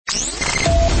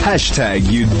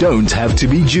You don't have to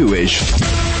be Jewish.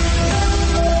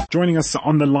 Joining us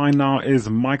on the line now is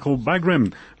Michael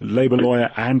Bagraim, Labour lawyer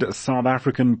and South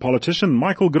African politician.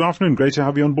 Michael, good afternoon. Great to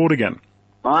have you on board again.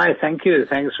 Hi, thank you.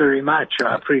 Thanks very much.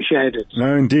 I appreciate it.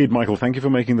 No, indeed, Michael. Thank you for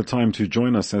making the time to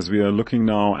join us as we are looking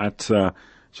now at,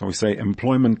 shall we say,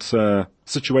 employment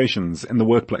situations in the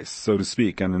workplace, so to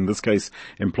speak, and in this case,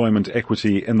 employment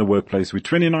equity in the workplace. We're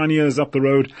 29 years up the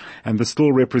road, and this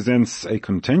still represents a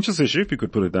contentious issue, if you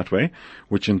could put it that way,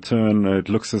 which in turn, it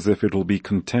looks as if it'll be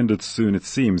contended soon, it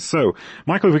seems. So,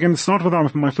 Michael, if we can start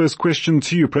with my first question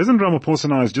to you. President Ramaphosa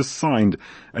now has just signed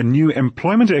a new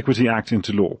Employment Equity Act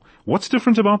into law. What's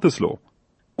different about this law?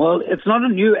 Well, it's not a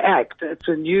new act. It's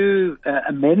a new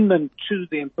amendment to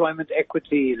the employment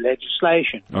equity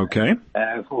legislation. Okay.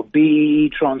 For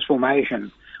BEE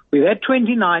transformation. We've had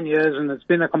 29 years and it's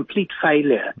been a complete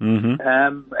failure.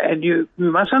 Mm-hmm. And you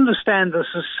must understand this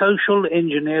is social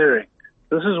engineering.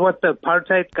 This is what the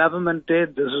apartheid government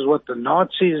did. This is what the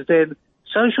Nazis did.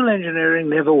 Social engineering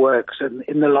never works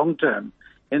in the long term.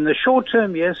 In the short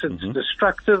term, yes, it's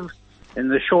destructive. In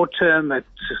the short term, it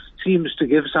seems to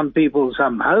give some people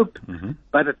some hope,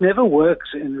 but it never works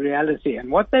in reality. And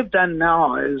what they've done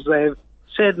now is they've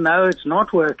said, no, it's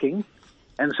not working,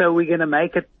 and so we're going to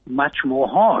make it much more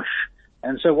harsh.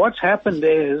 And so what's happened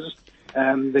is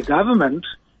the government,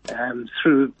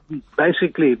 through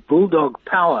basically bulldog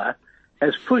power,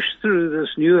 has pushed through this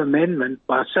new amendment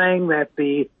by saying that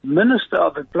the Minister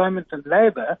of Employment and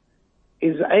Labour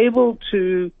is able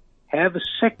to have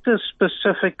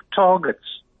sector-specific targets.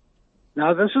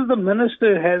 Now, this is the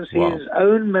minister who has his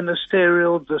own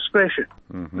ministerial discretion.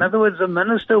 In other words, the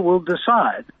minister will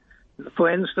decide.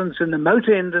 For instance, in the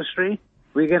motor industry,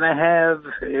 we're going to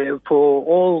have, for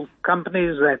all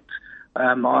companies that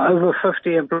are over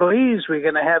 50 employees, we're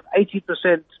going to have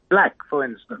 80% black, for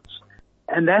instance.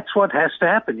 And that's what has to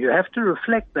happen. You have to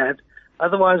reflect that.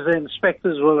 Otherwise, the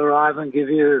inspectors will arrive and give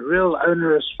you real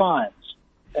onerous fines.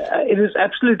 It is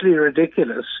absolutely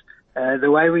ridiculous,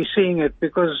 the way we're seeing it,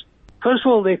 because, first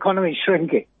of all, the economy is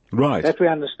shrinking. Right. That we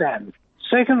understand.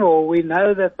 Second of all, we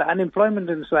know that the unemployment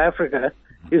in South Africa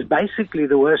is basically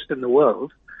the worst in the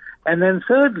world. And then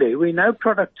thirdly, we know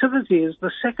productivity is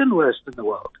the second worst in the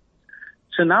world.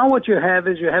 So now what you have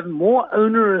is you have more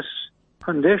onerous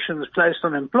conditions placed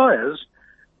on employers,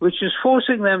 which is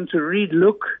forcing them to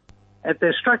relook at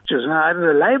their structures. Now, as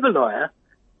a labor lawyer,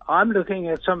 I'm looking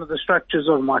at some of the structures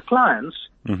of my clients,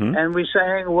 and we're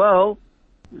saying, well,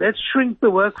 let's shrink the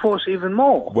workforce even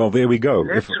more. Well, there we go.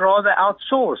 Let's rather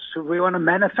outsource. If we want to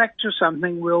manufacture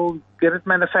something, we'll get it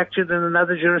manufactured in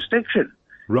another jurisdiction.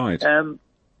 Right. The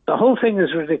whole thing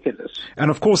is ridiculous.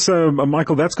 And of course,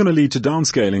 Michael, that's going to lead to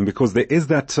downscaling because there is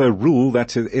that rule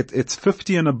that it's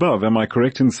 50 and above. Am I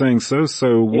correct in saying so?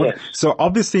 Yes. So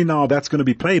obviously now that's going to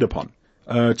be played upon.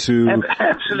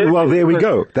 Absolutely. Well, there we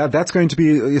go. That's going to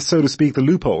be, so to speak, the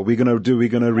loophole. We're going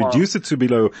to reduce it to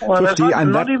below 50,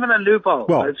 and not even a loophole.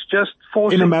 Well, it's just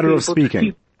forcing in a matter of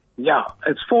speaking.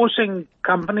 It's forcing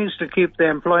companies to keep their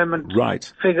employment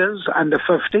figures under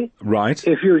 50. Right.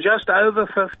 If you're just over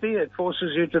 50, it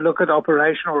forces you to look at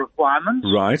operational requirements.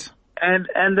 Right.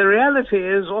 And the reality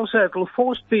is also it will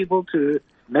force people to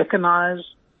mechanize,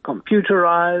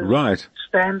 computerize,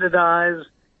 standardize.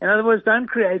 In other words, don't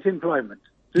create employment.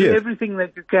 Do everything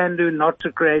that you can do not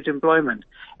to create employment.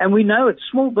 And we know it's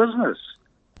small business.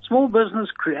 Small business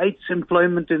creates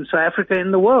employment in South Africa,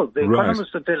 in the world. The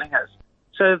economists are telling us.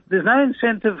 So there's no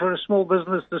incentive for a small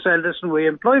business to say, listen, we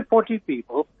employ 40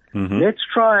 people. Let's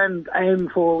try and aim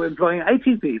for employing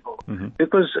 80 people.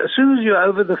 Because as soon as you're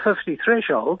over the 50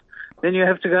 threshold, then you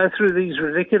have to go through these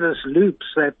ridiculous loops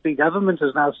that the government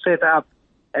has now set up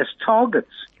as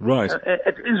targets. Right.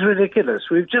 It is ridiculous.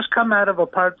 We've just come out of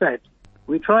apartheid.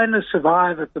 We're trying to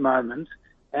survive at the moment,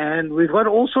 and we've got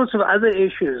all sorts of other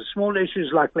issues, small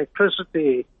issues like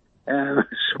electricity,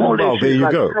 small issues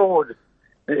like fraud.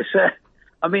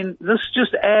 I mean, this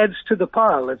just adds to the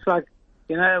pile. It's like,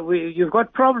 you've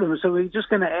got problems, so we're just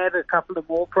going to add a couple of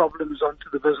more problems onto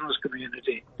the business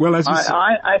community. Well,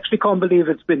 I actually can't believe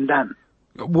it's been done.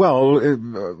 Well,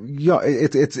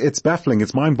 it's baffling.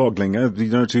 It's mind-boggling.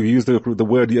 To use the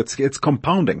word, it's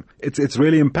compounding. It's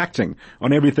really impacting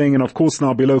on everything. And of course,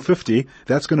 now below 50,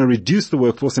 that's going to reduce the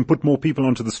workforce and put more people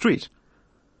onto the street.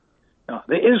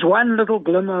 There is one little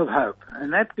glimmer of hope,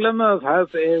 and that glimmer of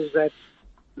hope is that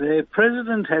the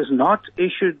president has not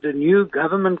issued the new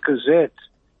government gazette,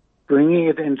 bringing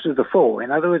it into the fore.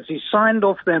 In other words, he signed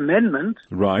off the amendment,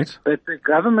 right? But the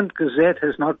government gazette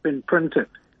has not been printed.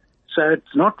 So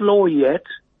it's not law yet,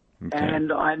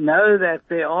 and I know that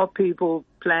there are people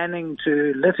planning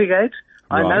to litigate.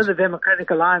 I know Right. the Democratic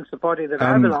Alliance, the party that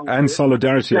I belong to. And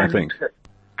Solidarity, I think.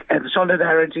 And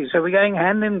Solidarity. So we're going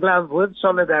hand in glove with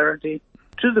Solidarity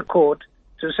to the court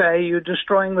to say you're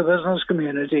destroying the business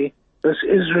community. This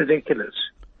is ridiculous.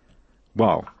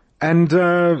 Wow. And,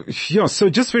 so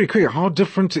just very quick, how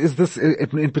different is this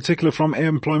in particular from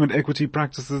employment equity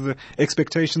practices,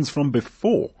 expectations from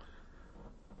before?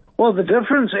 Well, the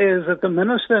difference is that the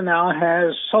minister now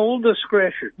has sole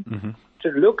discretion to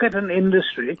look at an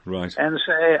industry Right. and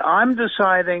say, I'm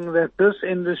deciding that this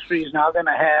industry is now going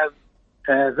to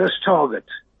have this target.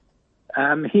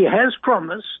 He has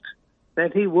promised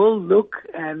that he will look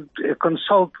and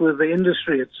consult with the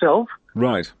industry itself.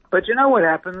 Right. But you know what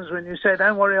happens when you say,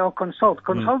 don't worry, I'll consult.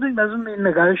 Consulting doesn't mean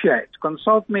negotiate.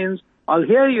 Consult means I'll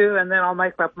hear you and then I'll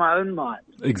make up my own mind.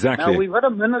 Exactly. Now, we've got a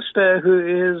minister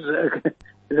who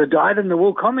is a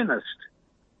dyed-in-the-wool communist,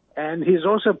 and he's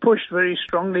also pushed very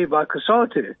strongly by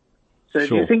COSATU. So do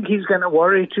Sure. you think he's going to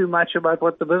worry too much about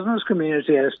what the business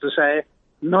community has to say?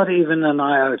 Not even an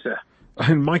iota.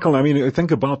 And Michael, I mean,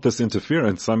 think about this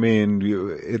interference. I mean,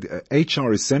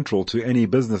 HR is central to any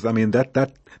business. I mean,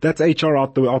 that's HR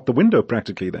out the window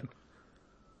practically then.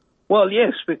 Well,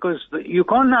 yes, because you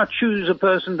can't now choose a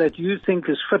person that you think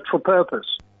is fit for purpose.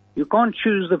 You can't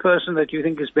choose the person that you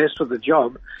think is best for the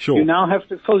job. Sure. You now have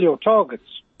to fill your targets.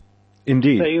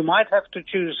 Indeed. So you might have to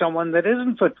choose someone that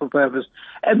isn't fit for purpose.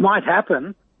 It might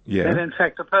happen that, in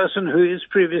fact, a person who is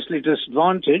previously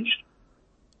disadvantaged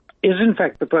is, in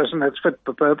fact, the person that's fit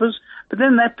for purpose. But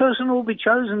then that person will be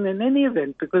chosen in any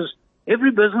event because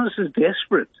every business is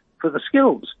desperate for the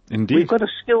skills. Indeed. We've got a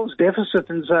skills deficit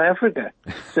in South Africa.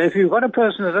 So if you've got a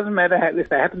person, it doesn't matter if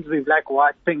they happen to be black,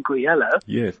 white, pink, or yellow,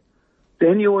 Yes.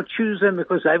 then you will choose them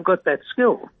because they've got that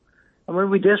skill. And when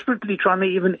we're desperately trying to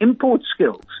even import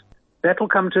skills, that'll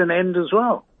come to an end as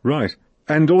well. Right.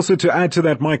 And also to add to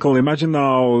that, Michael, imagine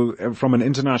now from an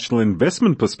international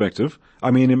investment perspective,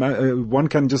 I mean, one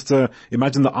can just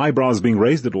imagine the eyebrows being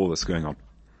raised at all this going on.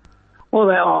 Well,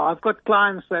 they are. I've got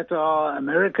clients that are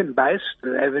American-based.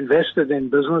 They've invested in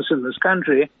business in this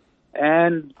country.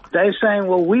 And they're saying,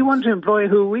 well, we want to employ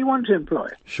who we want to employ.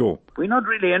 Sure. We're not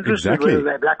really interested Exactly. whether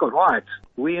they're black or white.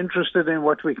 We're interested in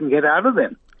what we can get out of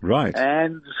them. Right.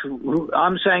 And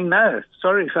I'm saying, no,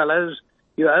 sorry, fellows,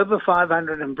 you're over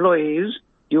 500 employees.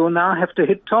 You will now have to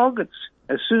hit targets.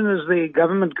 As soon as the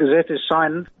government gazette is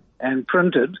signed and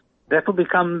printed, that will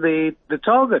become the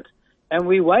target. And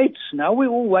we wait. Now we're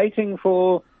all waiting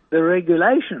for the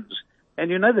regulations. And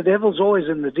you know, the devil's always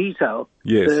in the detail.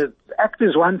 Yes. The act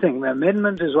is one thing. The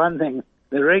amendment is one thing.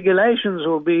 The regulations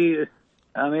will be,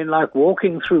 I mean, like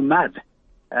walking through mud.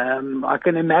 I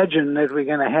can imagine that we're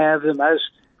going to have the most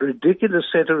ridiculous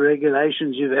set of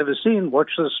regulations you've ever seen.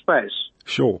 Watch this space.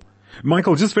 Sure.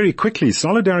 Michael, just very quickly,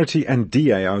 Solidarity and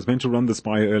DA, I was meant to run this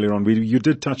by earlier on. You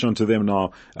did touch onto them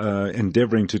now,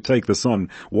 endeavoring to take this on.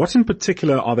 What in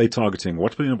particular are they targeting?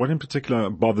 What in particular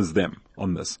bothers them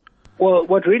on this? Well,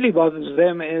 what really bothers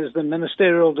them is the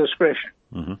ministerial discretion.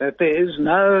 That there's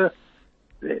no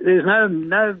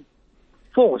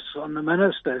force on the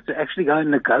minister to actually go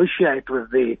and negotiate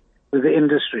with the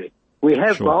industry. We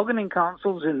have Sure. bargaining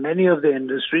councils in many of the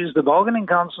industries. The bargaining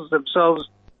councils themselves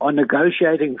are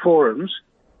negotiating forums,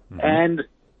 and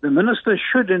the minister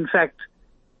should, in fact,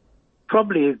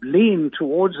 probably lean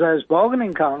towards those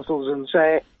bargaining councils and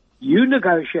say, you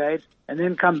negotiate and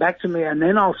then come back to me and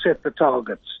then I'll set the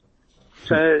targets.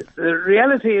 So the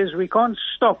reality is we can't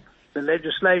stop the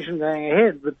legislation going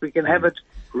ahead, but we can have it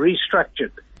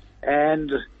restructured.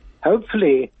 And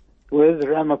hopefully, with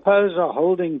Ramaphosa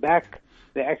holding back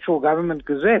the actual government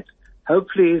gazette,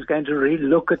 hopefully he's going to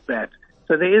re-look at that.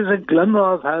 So there is a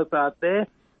glimmer of hope out there.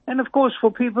 And of course,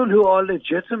 for people who are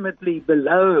legitimately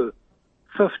below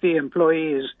 50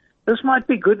 employees, this might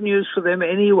be good news for them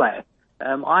anyway.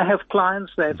 I have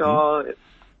clients that are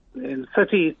in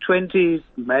 30, 20,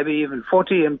 maybe even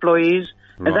 40 employees,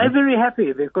 and they're very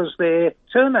happy because their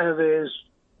turnover is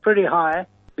pretty high,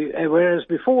 whereas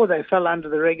before they fell under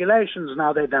the regulations,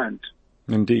 now they don't.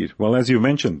 Indeed. Well, as you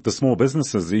mentioned, the small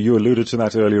businesses, you alluded to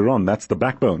that earlier on, that's the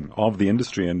backbone of the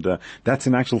industry. And that's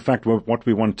in actual fact what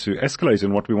we want to escalate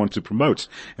and what we want to promote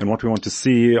and what we want to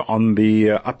see on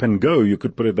the up and go. You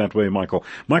could put it that way, Michael.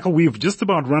 Michael, we've just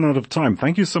about run out of time.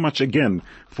 Thank you so much again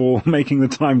for making the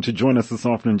time to join us this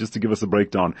afternoon just to give us a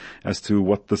breakdown as to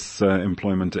what this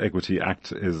Employment Equity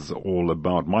Act is all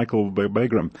about. Michael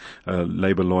Bagraim, a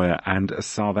labor lawyer and a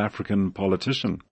South African politician.